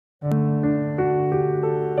Hey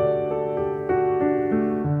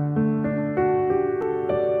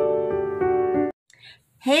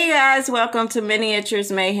guys, welcome to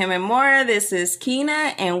Miniatures, Mayhem, and More. This is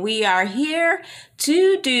Kina, and we are here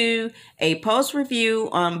to do a post review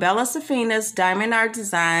on Bella Sephina'S Diamond Art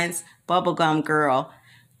Designs Bubblegum Girl.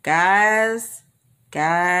 Guys,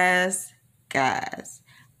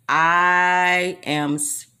 I am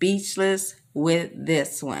speechless with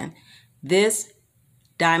this one. This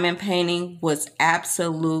diamond painting was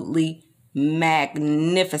absolutely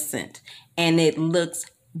magnificent, and it looks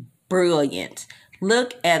brilliant.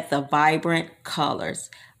 Look at the vibrant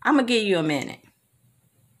colors. I'm going to give you a minute.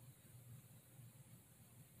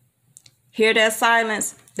 Hear that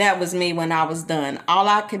silence? That was me when I was done. All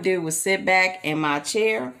I could do was sit back in my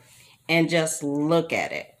chair and just look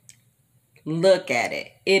at it. Look at it.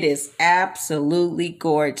 It is absolutely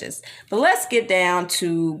gorgeous. But let's get down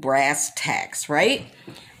to brass tacks, right?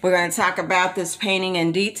 We're going to talk about this painting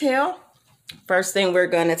in detail. First thing we're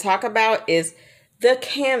going to talk about is the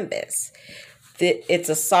canvas. It's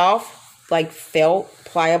a soft, like felt,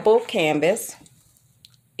 pliable canvas.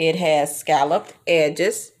 It has scalloped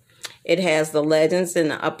edges. It has the legends in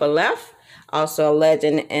the upper left, also a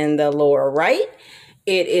legend in the lower right.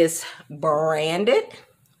 It is branded,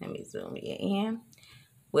 let me zoom in,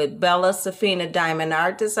 with Bella Sephina'S Diamond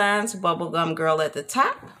Art Designs, Bubblegum Girl at the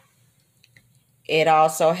top. It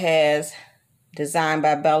also has designed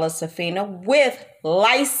by Bella Sephina'S with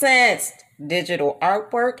licensed digital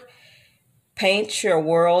artwork. Paint your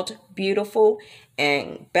world beautiful.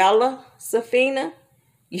 And Bella Sephina'S,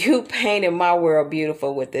 you painted my world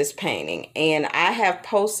beautiful with this painting. And I have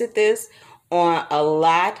posted this on a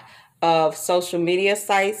lot of social media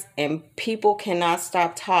sites, and people cannot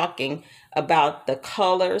stop talking about the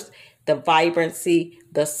colors, the vibrancy,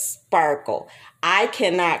 the sparkle. I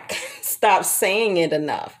cannot stop saying it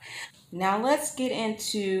enough. Now let's get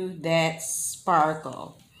into that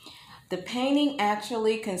sparkle. The painting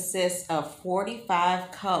actually consists of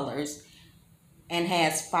 45 colors and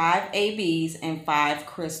has 5 ABs and 5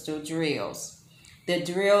 crystal drills. The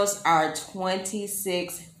drills are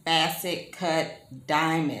 26 facet cut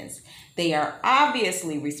diamonds. They are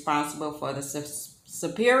obviously responsible for the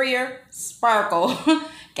superior sparkle,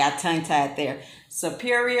 got tongue tied there,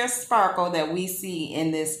 superior sparkle that we see in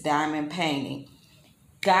this diamond painting.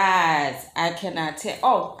 Guys, I cannot tell.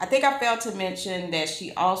 Oh, I think I failed to mention that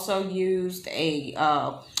she also used a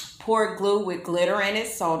poured glue with glitter in it.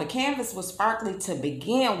 So the canvas was sparkly to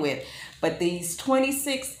begin with. But these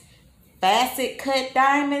 26 facet cut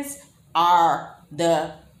diamonds are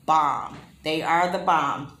the bomb. They are the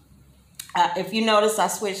bomb. If you notice, I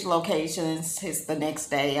switched locations. It's the next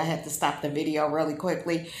day. I had to stop the video really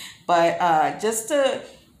quickly. But just to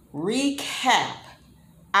recap,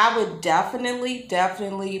 I would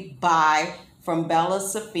definitely buy from Bella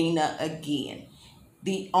Sephina'S again.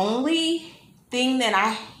 The only thing that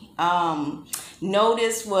I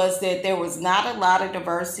noticed was that there was not a lot of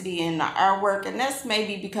diversity in the artwork, and that's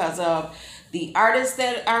maybe because of the artists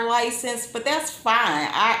that are licensed, but that's fine.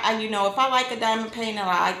 You know, if I like a diamond painting,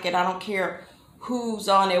 I like it. I don't care who's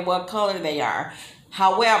on it, what color they are.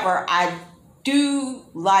 However, I do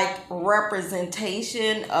like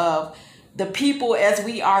representation of the people as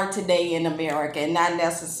we are today in America, and not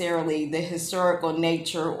necessarily the historical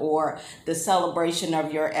nature or the celebration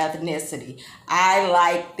of your ethnicity. I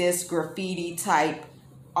like this graffiti type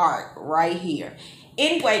art right here.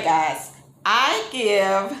 Anyway, guys, I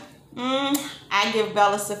give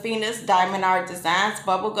Bella Sephina'S Diamond Art Designs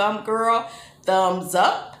Bubblegum Girl thumbs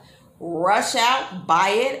up. Rush out,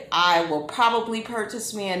 buy it. I will probably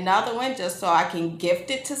purchase me another one just so I can gift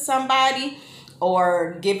it to somebody,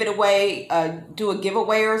 or give it away, do a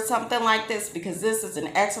giveaway or something like this, because this is an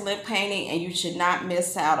excellent painting and you should not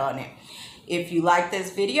miss out on it. If you like this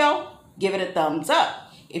video, give it a thumbs up.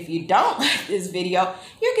 If you don't like this video,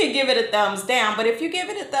 you can give it a thumbs down. But if you give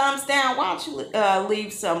it a thumbs down, why don't you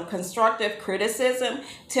leave some constructive criticism?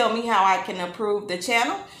 Tell me how I can improve the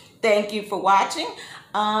channel. Thank you for watching.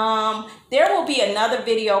 There will be another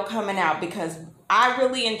video coming out because I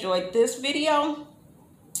really enjoyed this video.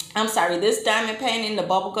 I'm sorry, this diamond painting, the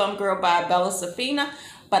Bubblegum Girl by Bella Sephina'S,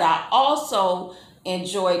 but I also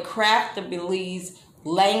enjoy Craftably's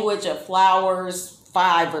Language of Flowers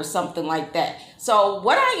 5 or something like that. So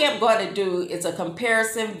what I am going to do is a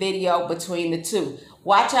comparison video between the two.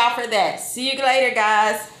 Watch out for that. See you later,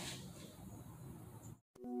 guys.